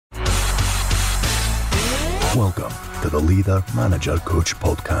Welcome to the Leader, Manager, Coach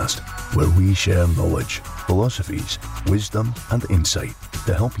podcast, where we share knowledge, philosophies, wisdom and insight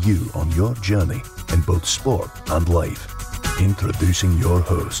to help you on your journey in both sport and life. Introducing your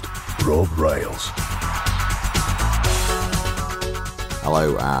host, Rob Riles.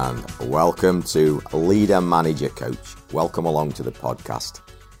 Hello and welcome to Leader, Manager, Coach. Welcome along to the podcast.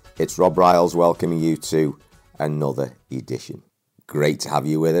 It's Rob Riles welcoming you to another edition. Great to have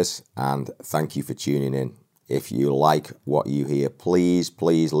you with us and thank you for tuning in. If you like what you hear, please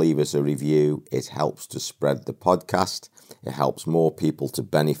leave us a review. It helps to spread the podcast. It helps more people to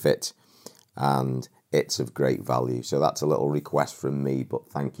benefit and it's of great value. So that's a little request from me, but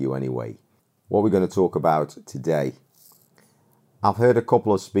thank you anyway. What we're going to talk about today. I've heard a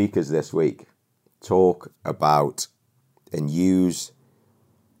couple of speakers this week talk about and use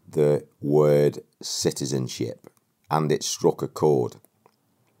the word citizenship, and it struck a chord.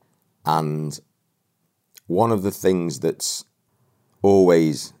 And one of the things that's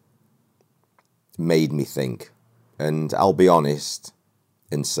always made me think, and I'll be honest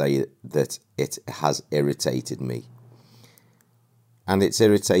and say that it has irritated me. And it's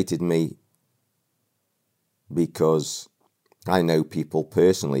irritated me because I know people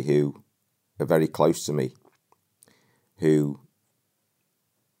personally who are very close to me, who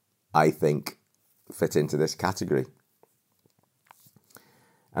I think fit into this category.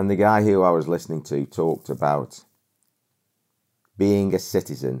 And the guy who I was listening to talked about being a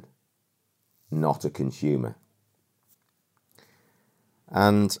citizen, not a consumer.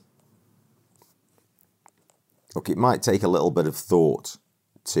 And look, it might take a little bit of thought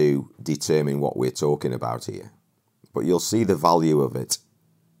to determine what we're talking about here, but you'll see the value of it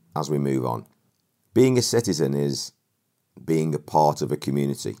as we move on. Being a citizen is being a part of a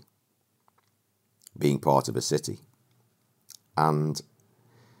community, being part of a city. And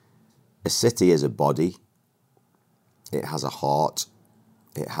a city is a body, it has a heart,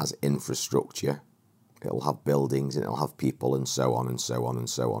 it has infrastructure, it'll have buildings, and it'll have people, and so on and so on and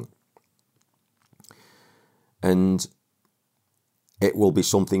so on. And it will be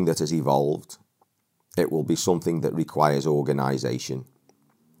something that has evolved. It will be something that requires organisation.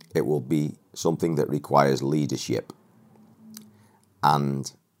 It will be something that requires leadership.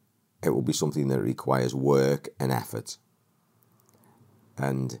 And it will be something that requires work and effort.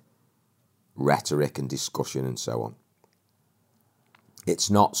 And rhetoric and discussion and so on. It's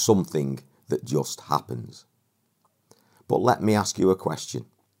not something that just happens. But let me ask you a question.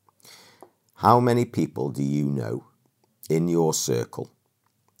 How many people do you know in your circle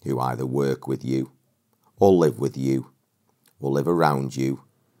who either work with you or live with you or live around you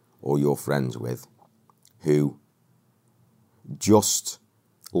or you're friends with, who just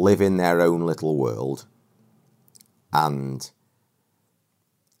live in their own little world and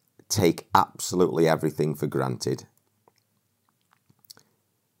take absolutely everything for granted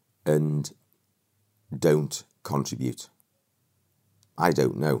and don't contribute? I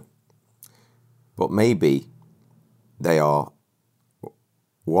don't know. But maybe they are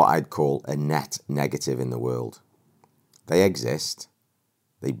what I'd call a net negative in the world. They exist,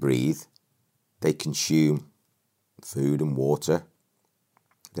 they breathe, they consume food and water.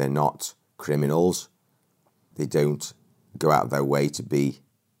 They're not criminals. They don't go out of their way to be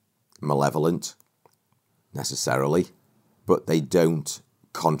malevolent necessarily, but they don't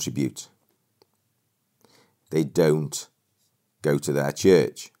contribute. They don't go to their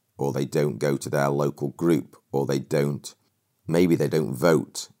church, or they don't go to their local group, or maybe they don't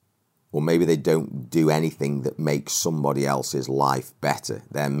vote, or maybe they don't do anything that makes somebody else's life better.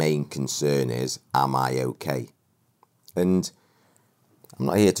 Their main concern is, am I okay? And I'm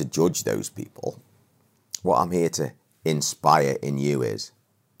not here to judge those people. What I'm here to inspire in you is,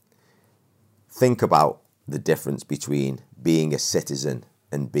 think about the difference between being a citizen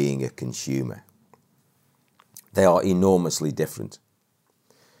and being a consumer. They are enormously different.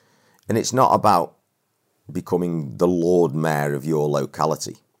 And it's not about becoming the Lord Mayor of your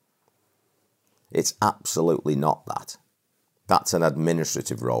locality. It's absolutely not that. That's an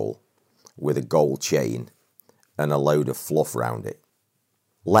administrative role with a gold chain and a load of fluff around it.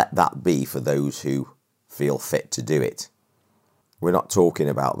 Let that be for those who feel fit to do it. We're not talking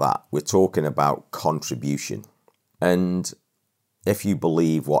about that. We're talking about contribution. And if you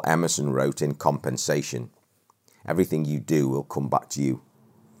believe what Emerson wrote in Compensation, everything you do will come back to you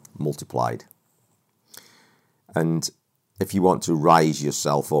multiplied. And if you want to raise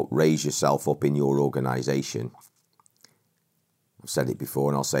yourself up in your organisation, I've said it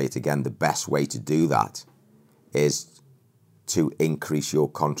before and I'll say it again, the best way to do that is to increase your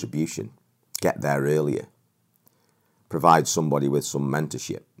contribution. Get there earlier. Provide somebody with some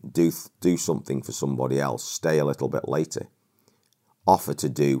mentorship. do something for somebody else, stay a little bit later, offer to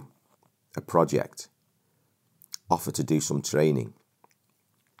do a project, offer to do some training.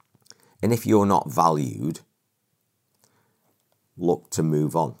 And if you're not valued, look to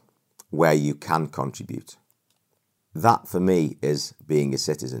move on where you can contribute. That for me is being a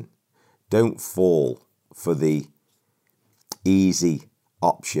citizen. Don't fall for the easy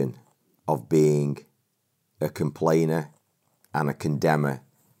option of being a complainer and a condemner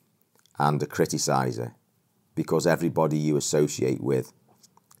and a criticiser, because everybody you associate with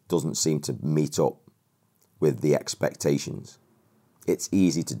doesn't seem to meet up with the expectations. It's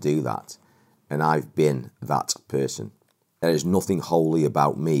easy to do that, and I've been that person. There is nothing holy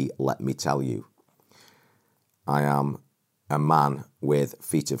about me, let me tell you. I am a man with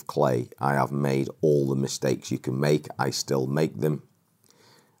feet of clay. I have made all the mistakes you can make. I still make them.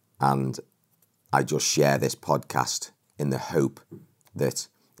 And I just share this podcast in the hope that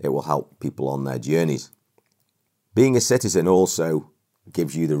it will help people on their journeys. Being a citizen also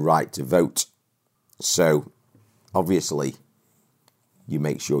gives you the right to vote. So, obviously, you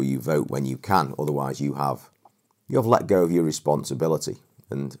make sure you vote when you can. Otherwise, you have let go of your responsibility.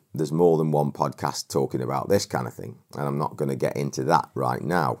 And there's more than one podcast talking about this kind of thing. And I'm not going to get into that right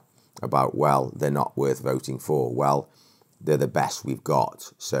now about, well, they're not worth voting for. Well, they're the best we've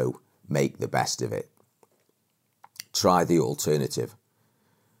got, so make the best of it. Try the alternative.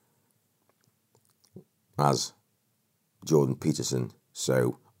 As Jordan Peterson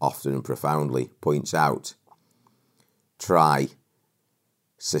so often and profoundly points out, try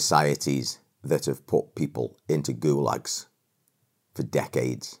societies that have put people into gulags for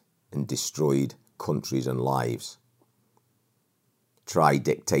decades and destroyed countries and lives. Try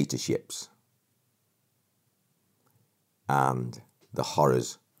dictatorships and the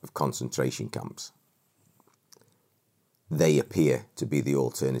horrors of concentration camps. They appear to be the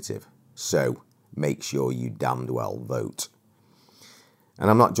alternative, so make sure you damned well vote. And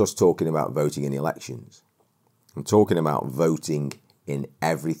I'm not just talking about voting in elections. I'm talking about voting in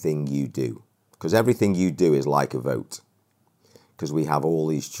everything you do, because everything you do is like a vote. Because we have all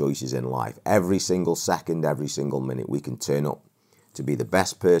these choices in life. Every single second, every single minute, we can turn up to be the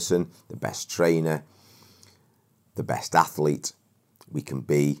best person, the best trainer, the best athlete. We can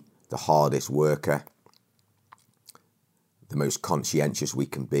be the hardest worker, the most conscientious we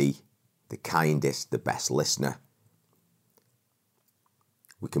can be, the kindest, the best listener.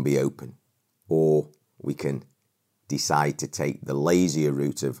 We can be open, or we can decide to take the lazier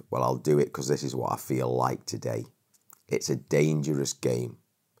route of, well, I'll do it because this is what I feel like today. It's a dangerous game.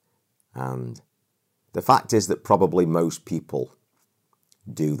 And the fact is that probably most people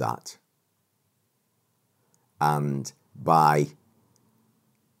do that. And by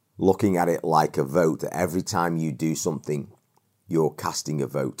looking at it like a vote, that every time you do something, you're casting a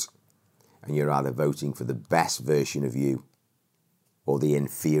vote. And you're either voting for the best version of you or the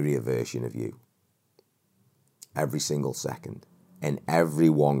inferior version of you. Every single second. And every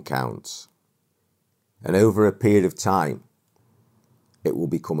one counts. And over a period of time, it will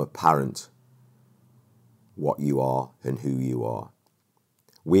become apparent what you are and who you are.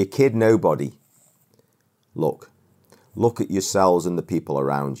 We kid nobody. Look at yourselves and the people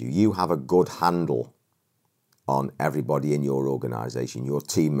around you. You have a good handle on everybody in your organisation, your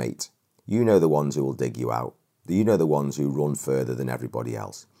teammate. You know the ones who will dig you out. You know the ones who run further than everybody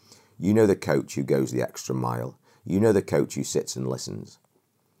else. You know the coach who goes the extra mile. You know the coach who sits and listens.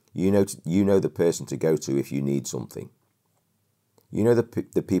 You know the person to go to if you need something. You know the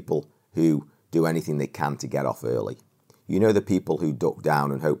people who do anything they can to get off early. You know the people who duck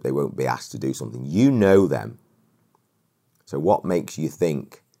down and hope they won't be asked to do something. You know them. So what makes you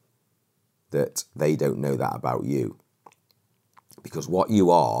think that they don't know that about you? Because what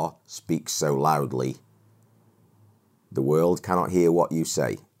you are speaks so loudly, the world cannot hear what you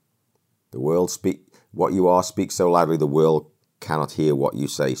say. What you are speaks so loudly, the world cannot hear what you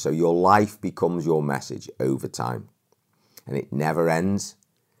say. So your life becomes your message over time. And it never ends,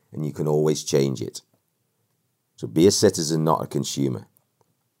 and you can always change it. So be a citizen, not a consumer.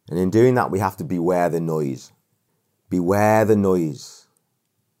 And in doing that, we have to beware the noise. Beware the noise.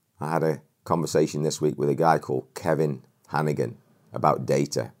 I had a conversation this week with a guy called Kevin Hannigan about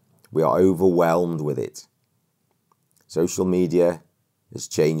data. We are overwhelmed with it. Social media has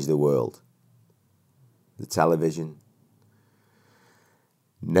changed the world. The television,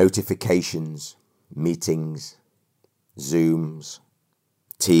 notifications, meetings, Zooms,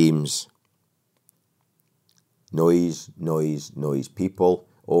 Teams, noise. People,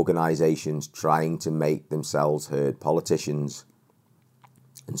 organisations trying to make themselves heard, politicians,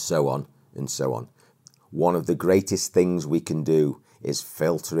 and so on and so on. One of the greatest things we can do is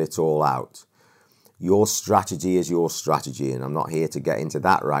filter it all out. Your strategy is your strategy, and I'm not here to get into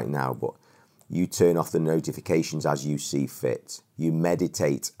that right now, but you turn off the notifications as you see fit. You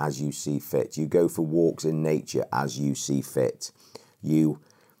meditate as you see fit. You go for walks in nature as you see fit. You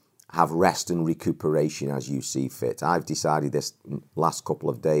have rest and recuperation as you see fit. I've decided this last couple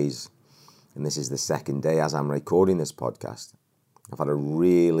of days, and this is the second day as I'm recording this podcast. I've had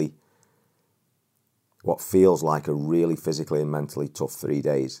what feels like a really physically and mentally tough 3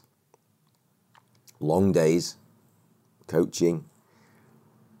 days. Long days, coaching,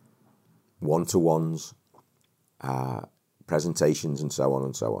 one-to-ones, presentations, and so on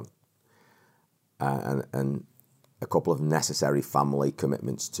and so on. And a couple of necessary family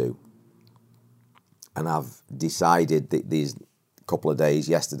commitments too. And I've decided that these couple of days,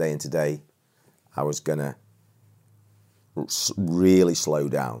 yesterday and today, I was going to really slow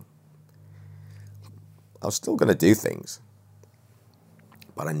down. I was still going to do things,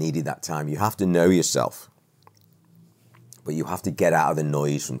 but I needed that time. You have to know yourself, but you have to get out of the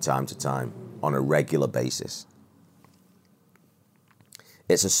noise from time to time on a regular basis.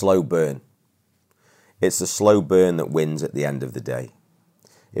 It's a slow burn. It's the slow burn that wins at the end of the day.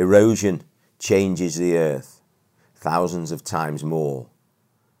 Erosion changes the earth thousands of times more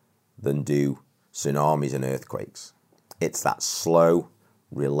than do tsunamis and earthquakes. It's that slow,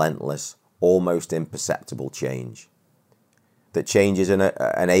 relentless, almost imperceptible change that changes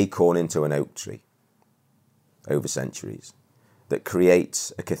an acorn into an oak tree over centuries, that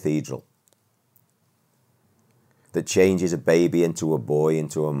creates a cathedral, that changes a baby into a boy,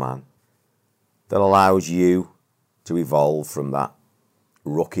 into a man, that allows you to evolve from that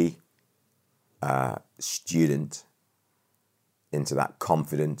rookie student into that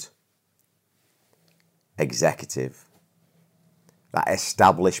confident executive, that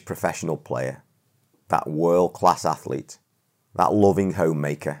established professional player, that world-class athlete, that loving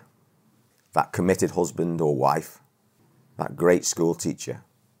homemaker, that committed husband or wife, that great school teacher,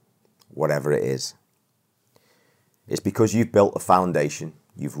 whatever it is. It's because you've built a foundation,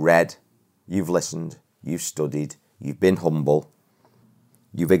 you've read, you've listened, you've studied, you've been humble,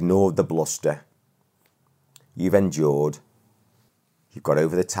 you've ignored the bluster, you've endured, you've got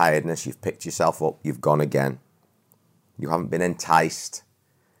over the tiredness, you've picked yourself up, you've gone again. You haven't been enticed.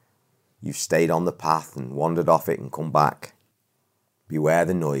 You've stayed on the path and wandered off it and come back. Beware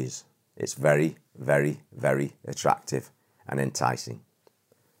the noise. It's very, very, very attractive and enticing.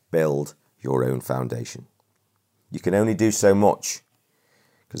 Build your own foundation. You can only do so much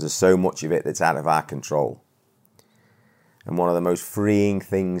because there's so much of it that's out of our control. And one of the most freeing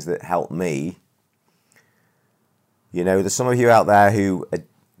things that helped me, there's some of you out there who are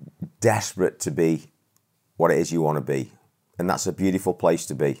desperate to be what it is you want to be. And that's a beautiful place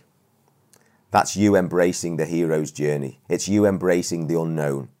to be. That's you embracing the hero's journey. It's you embracing the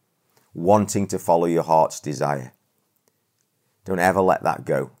unknown, wanting to follow your heart's desire. Don't ever let that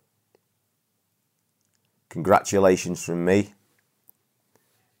go. Congratulations from me.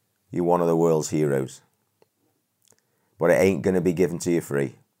 You're one of the world's heroes. But it ain't going to be given to you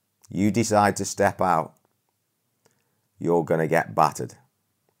free. You decide to step out, you're going to get battered.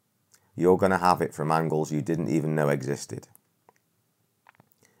 You're going to have it from angles you didn't even know existed.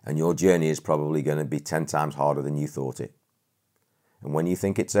 And your journey is probably going to be 10 times harder than you thought it. And when you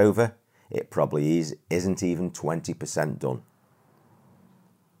think it's over, it probably isn't even 20% done.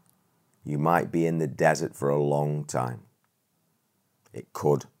 You might be in the desert for a long time. It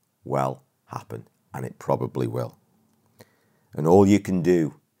could well happen, and it probably will. And all you can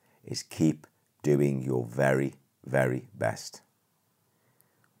do is keep doing your very, very best.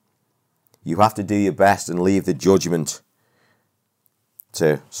 You have to do your best and leave the judgment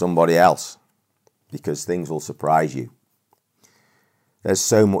to somebody else, because things will surprise you. There's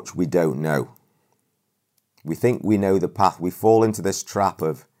so much we don't know. We think we know the path. We fall into this trap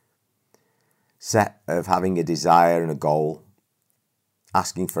of having a desire and a goal,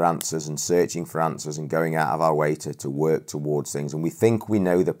 asking for answers and searching for answers and going out of our way to work towards things. And we think we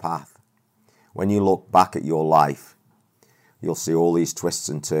know the path. When you look back at your life, you'll see all these twists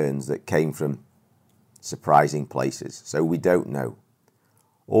and turns that came from surprising places. So we don't know.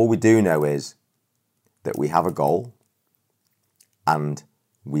 All we do know is that we have a goal and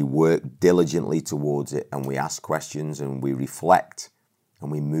we work diligently towards it, and we ask questions and we reflect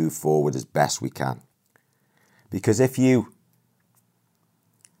and we move forward as best we can. Because if you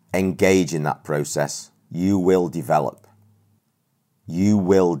engage in that process, you will develop. You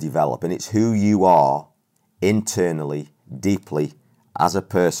will develop, and it's who you are internally, deeply, as a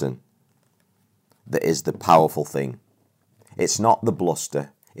person, that is the powerful thing. It's not the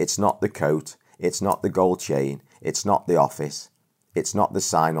bluster, it's not the coat, it's not the gold chain, it's not the office, It's not the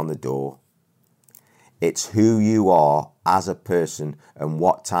sign on the door. It's who you are as a person and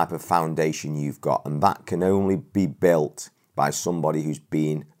what type of foundation you've got. And that can only be built by somebody who's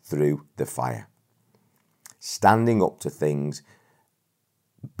been through the fire. Standing up to things,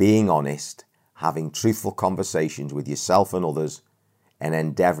 being honest, having truthful conversations with yourself and others, and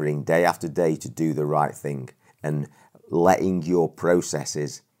endeavouring day after day to do the right thing, and letting your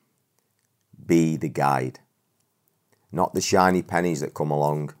processes be the guide. Not the shiny pennies that come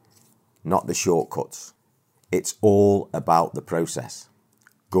along, not the shortcuts. It's all about the process.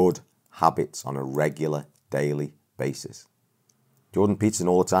 Good habits on a regular, daily basis. Jordan Peterson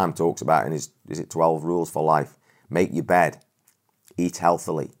all the time talks about in his, 12 rules for life? Make your bed, eat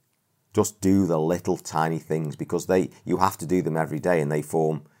healthily. Just do the little tiny things, because you have to do them every day, and they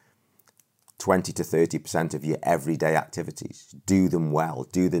form 20 to 30% of your everyday activities. Do them well,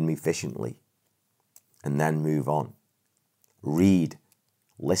 do them efficiently, and then move on. Read,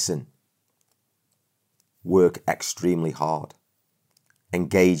 listen, work extremely hard,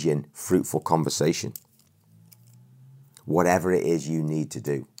 engage in fruitful conversation. Whatever it is you need to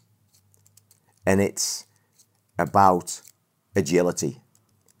do. And it's about agility.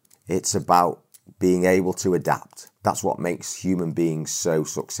 It's about being able to adapt. That's what makes human beings so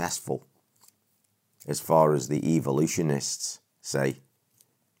successful. As far as the evolutionists say,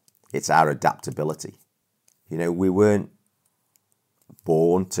 it's our adaptability. You know, we weren't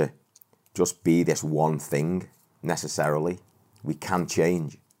born to just be this one thing necessarily. We can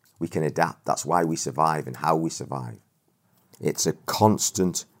change. We can adapt. That's why we survive and how we survive. It's a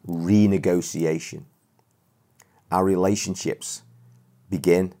constant renegotiation. Our relationships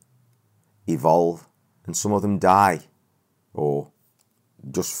begin, evolve, and some of them die or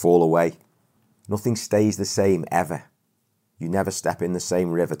just fall away. Nothing stays the same ever. You never step in the same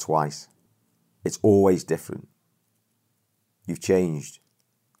river twice. It's always different. You've changed.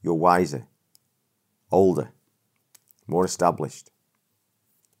 You're wiser, older, more established.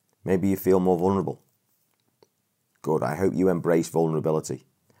 Maybe you feel more vulnerable. Good. I hope you embrace vulnerability.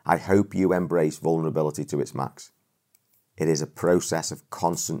 I hope you embrace vulnerability to its max. It is a process of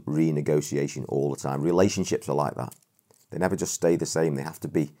constant renegotiation all the time. Relationships are like that. They never just stay the same. They have to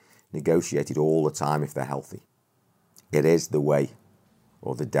be negotiated all the time if they're healthy. It is the way,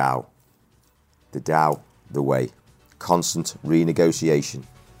 or the Tao. The Tao, the way. Constant renegotiation.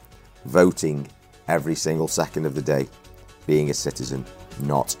 Voting every single second of the day. Being a citizen,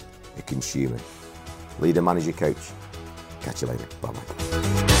 not a consumer. Leader, manager, coach. Catch you later.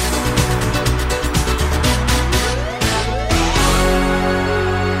 Bye-bye.